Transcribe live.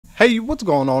Hey, what's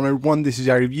going on everyone, this is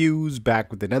iReviews back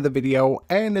with another video,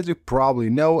 and as you probably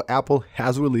know, Apple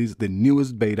has released the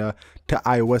newest beta to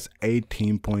iOS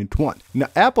 18.1. Now,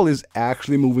 Apple is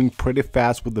actually moving pretty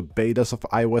fast with the betas of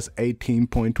iOS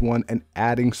 18.1 and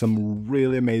adding some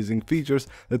really amazing features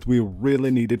that we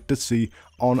really needed to see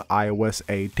on iOS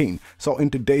 18. So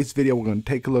in today's video, we're going to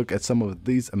take a look at some of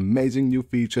these amazing new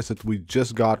features that we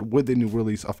just got with the new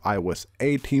release of iOS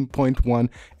 18.1,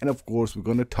 and of course we're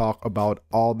going to talk about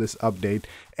all this update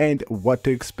and what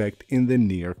to expect in the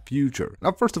near future.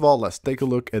 Now, first of all, let's take a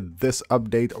look at this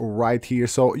update right here.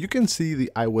 So you can see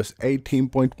the iOS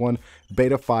 18.1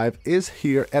 beta 5 is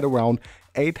here at around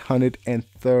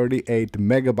 838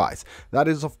 megabytes. That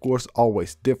is of course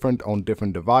always different on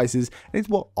different devices, and it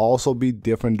will also be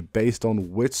different based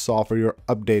on which software you're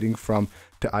updating from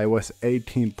to iOS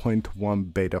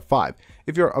 18.1 beta 5.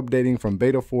 If you're updating from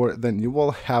beta 4, then you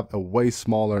will have a way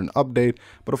smaller update,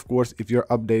 but of course if you're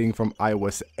updating from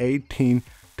iOS 18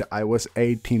 to iOS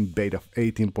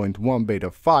 18.1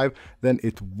 beta 5, then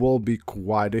it will be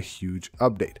quite a huge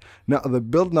update. Now, the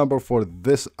build number for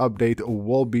this update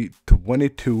will be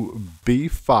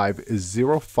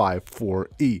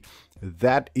 22B5054E.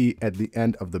 That E at the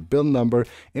end of the build number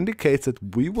indicates that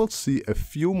we will see a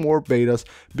few more betas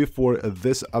before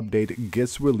this update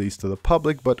gets released to the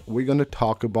public, but we're going to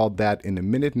talk about that in a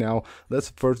minute. Now, let's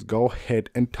first go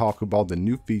ahead and talk about the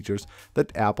new features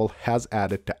that Apple has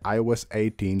added to iOS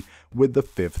 18 with the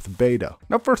 5th beta.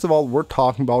 Now, first of all, we're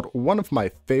talking about one of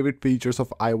my favorite features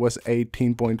of iOS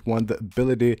 18.1, the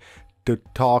ability to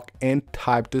talk and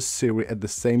type to Siri at the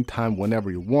same time whenever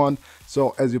you want.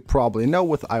 So as you probably know,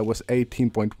 with iOS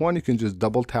 18.1, you can just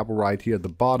double tap right here at the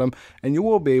bottom and you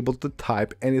will be able to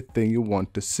type anything you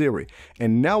want to Siri.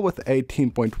 And now with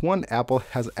 18.1, Apple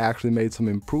has actually made some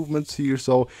improvements here.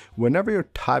 So whenever you're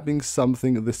typing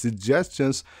something, the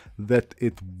suggestions that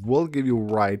it will give you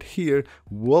right here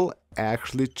will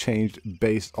actually change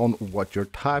based on what you're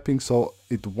typing. So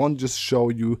it won't just show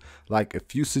you like a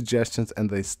few suggestions and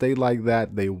they stay like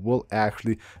that. They will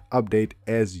actually update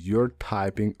as you're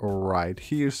typing right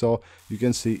here. So you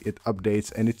can see it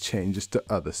updates and it changes to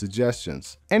other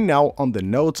suggestions. And now on the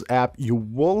Notes app, you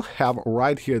will have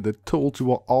right here the tools. You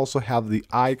will also have the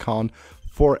icon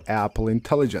for Apple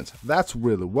Intelligence. That's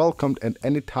really welcomed, and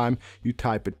anytime you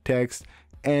type a text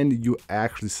and you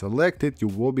actually select it, you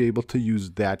will be able to use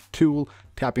that tool.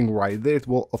 Tapping right there, it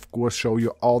will of course show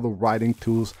you all the writing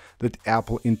tools that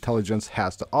Apple Intelligence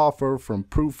has to offer, from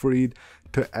proofread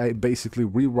to basically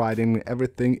rewriting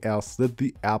everything else that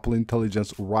the Apple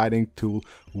Intelligence writing tool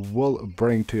will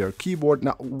bring to your keyboard.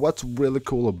 Now, what's really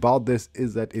cool about this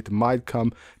is that it might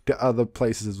come to other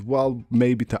places as well,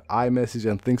 maybe to iMessage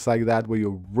and things like that, where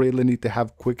you really need to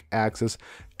have quick access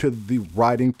to the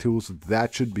writing tools.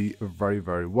 That should be very,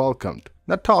 very welcomed.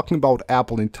 Now, talking about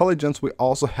Apple Intelligence, we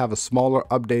also have a smaller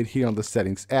update here on the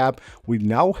Settings app. We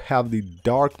now have the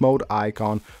dark mode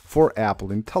icon for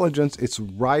Apple Intelligence. It's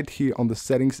right here on the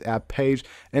Settings app page,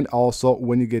 and also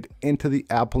when you get into the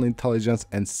Apple Intelligence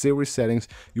and Siri settings,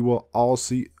 you will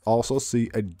also see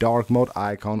a dark mode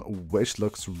icon, which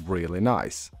looks really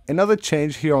nice. Another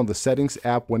change here on the Settings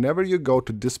app, whenever you go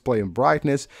to display and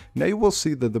brightness, now you will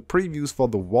see that the previews for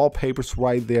the wallpapers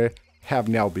right there have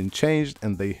now been changed,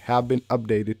 and they have been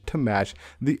updated to match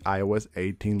the iOS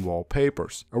 18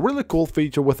 wallpapers. A really cool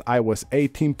feature with iOS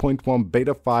 18.1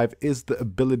 beta 5 is the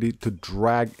ability to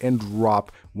drag and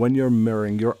drop when you're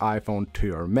mirroring your iPhone to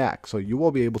your Mac. So you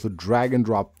will be able to drag and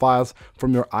drop files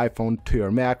from your iPhone to your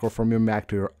Mac, or from your Mac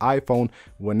to your iPhone,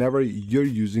 whenever you're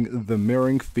using the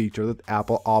mirroring feature that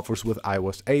Apple offers with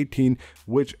iOS 18,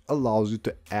 which allows you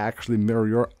to actually mirror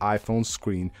your iPhone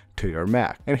screen to your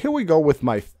Mac. And here we go with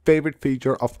my favorite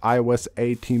feature of iOS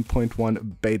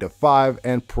 18.1 beta 5,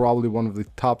 and probably one of the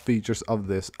top features of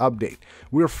this update.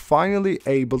 We're finally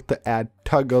able to add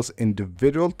toggles,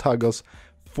 individual toggles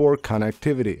for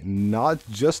connectivity, not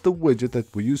just the widget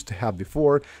that we used to have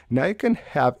before. Now you can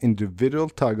have individual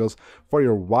toggles for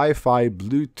your Wi-Fi,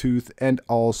 Bluetooth, and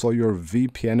also your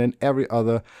VPN and every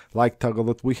other like toggle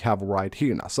that we have right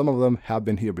here. Now, some of them have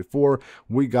been here before.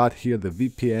 We got here the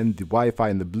VPN, the Wi-Fi,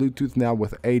 and the Bluetooth now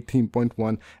with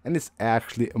 18.1, and it's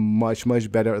actually much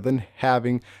better than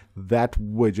having that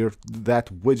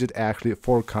widget actually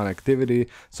for connectivity.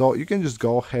 So you can just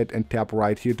go ahead and tap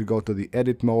right here to go to the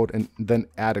edit mode and then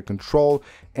add a control,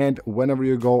 and whenever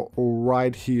you go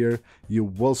right here, you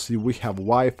will see we have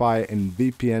Wi-Fi and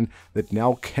VPN that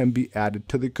now can be added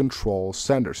to the control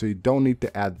center. So you don't need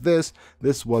to add this.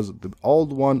 This was the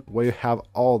old one where you have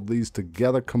all these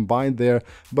together combined there.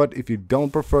 But if you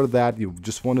don't prefer that, you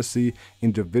just want to see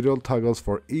individual toggles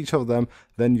for each of them,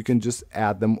 then you can just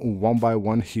add them one by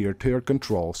one here to your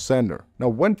control center. Now,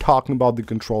 when talking about the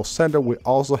control center, we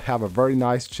also have a very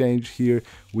nice change here.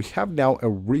 We have now a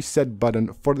reset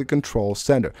button for the control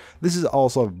center. This is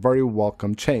also a very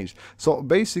welcome change. So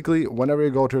basically, whenever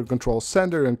you go to your control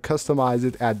center and customize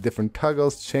it, add different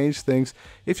toggles, change things,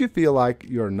 if you feel like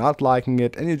you're not liking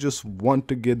it and you just want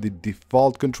to get the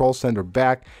default control center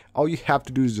back, all you have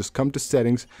to do is just come to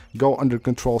settings, go under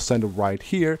control center right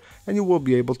here, and you will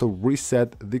be able to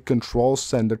reset the control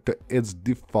center to its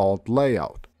default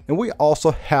layout. And we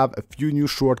also have a few new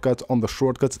shortcuts on the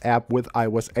Shortcuts app with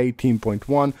iOS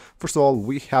 18.1. First of all,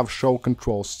 we have Show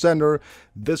Control Center.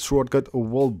 This shortcut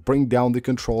will bring down the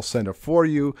control center for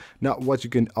you. Now, what you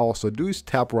can also do is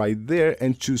tap right there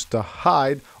and choose to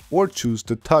hide or choose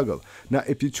to toggle. Now,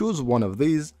 if you choose one of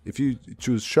these, if you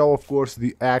choose Show, of course,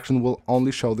 the action will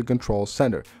only show the control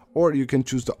center. Or you can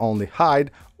choose to only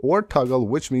hide or toggle,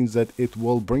 which means that it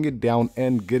will bring it down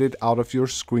and get it out of your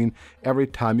screen every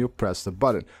time you press the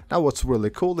button. Now, what's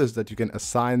really cool is that you can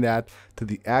assign that to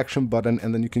the action button,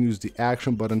 and then you can use the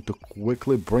action button to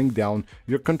quickly bring down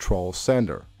your control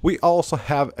center. We also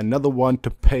have another one to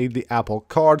pay the Apple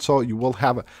Card. So you will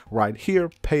have right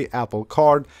here, Pay Apple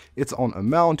Card. It's on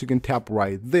amount. You can tap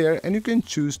right there and you can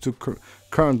choose to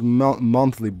current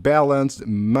monthly balance,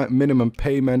 minimum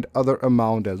payment, other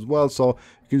amount as well. So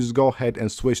you can just go ahead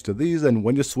and switch to these. And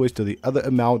when you switch to the other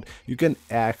amount, you can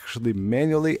actually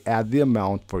manually add the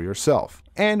amount for yourself.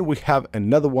 And we have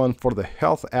another one for the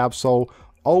Health app. So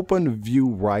open view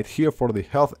right here for the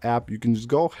Health app. You can just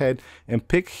go ahead and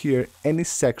pick here any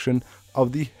section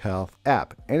of the Health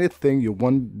app. Anything you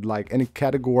want, like any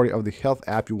category of the Health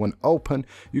app you want open,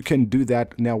 you can do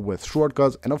that now with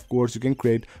shortcuts. And of course, you can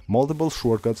create multiple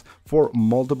shortcuts for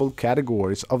multiple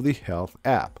categories of the Health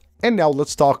app. And now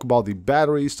let's talk about the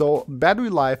battery. So battery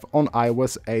life on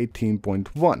iOS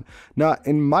 18.1. Now,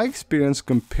 in my experience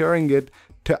comparing it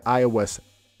to iOS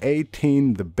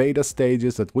 18, the beta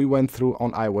stages that we went through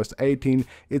on iOS 18,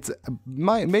 it's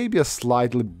maybe a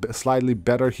slightly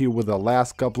better here with the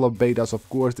last couple of betas. Of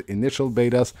course, the initial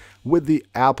betas with the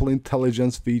Apple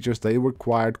Intelligence features, they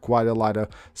required quite a lot of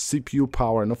CPU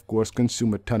power and of course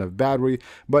consume a ton of battery.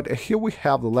 But here we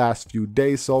have the last few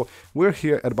days, so we're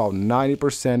here at about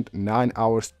 90%, 9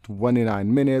 hours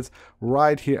 29 minutes.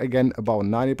 Right here again about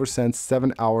 90%,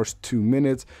 7 hours 2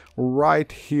 minutes.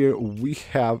 Right here we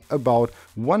have about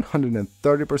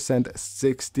 130%,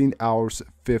 16 hours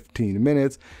 15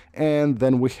 minutes. And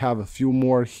then we have a few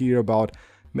more here about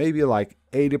maybe like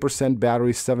 80%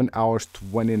 battery, 7 hours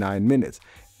 29 minutes.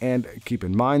 And keep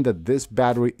in mind that this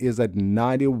battery is at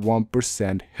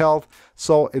 91% health,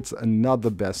 so it's not the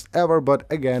best ever, but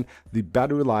again, the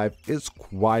battery life is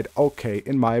quite okay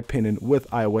in my opinion with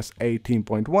iOS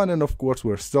 18.1, and of course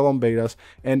we're still on betas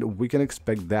and we can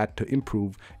expect that to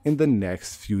improve in the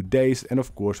next few days, and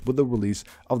of course with the release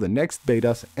of the next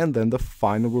betas and then the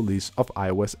final release of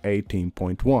iOS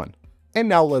 18.1. And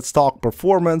now let's talk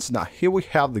performance. Now here we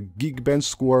have the Geekbench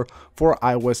score for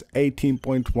iOS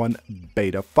 18.1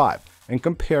 Beta 5. And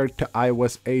compared to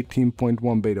iOS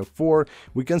 18.1 Beta 4,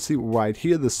 we can see right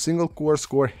here the single core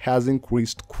score has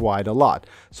increased quite a lot.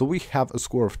 So we have a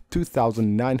score of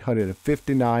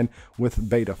 2,959 with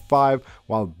Beta 5,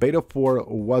 while Beta 4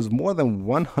 was more than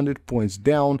 100 points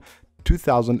down,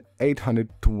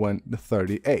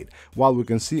 2,838, while we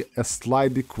can see a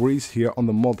slight decrease here on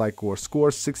the multi-core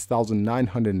score,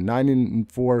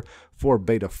 6,994 for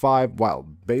Beta 5, while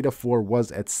Beta 4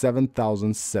 was at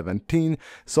 7,017.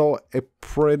 So a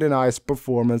pretty nice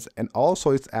performance, and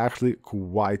also it's actually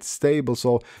quite stable,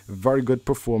 so very good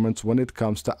performance when it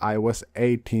comes to iOS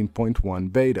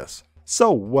 18.1 betas.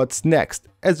 So what's next?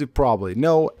 As you probably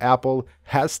know, Apple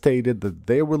has stated that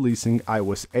they're releasing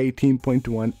iOS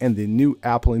 18.1 and the new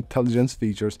Apple Intelligence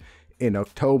features in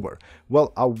October.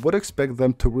 Well, I would expect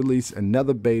them to release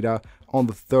another beta on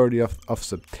the 30th of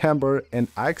September, and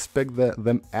I expect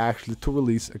them actually to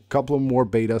release a couple of more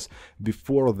betas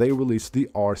before they release the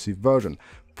RC version.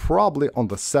 Probably on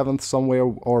the 7th somewhere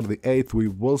or the 8th we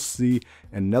will see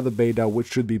another beta,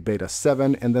 which should be beta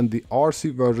 7, and then the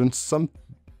RC version some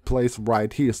place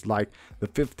right here is like the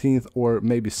 15th or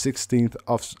maybe 16th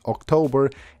of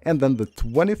October, and then the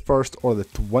 21st or the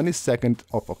 22nd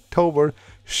of October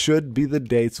should be the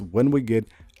dates when we get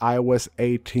iOS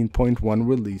 18.1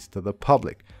 released to the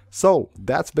public. So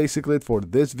that's basically it for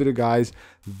this video, guys.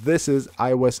 This is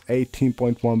iOS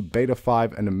 18.1 Beta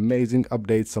 5, an amazing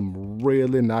update. Some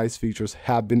really nice features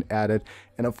have been added,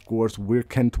 and of course we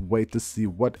can't wait to see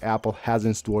what Apple has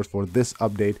in store for this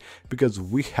update, because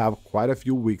we have quite a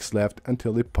few weeks left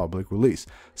until the public release.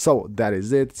 So that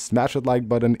is it. Smash that like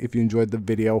button if you enjoyed the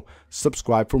video,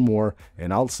 subscribe for more,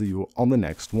 and I'll see you on the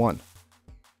next one.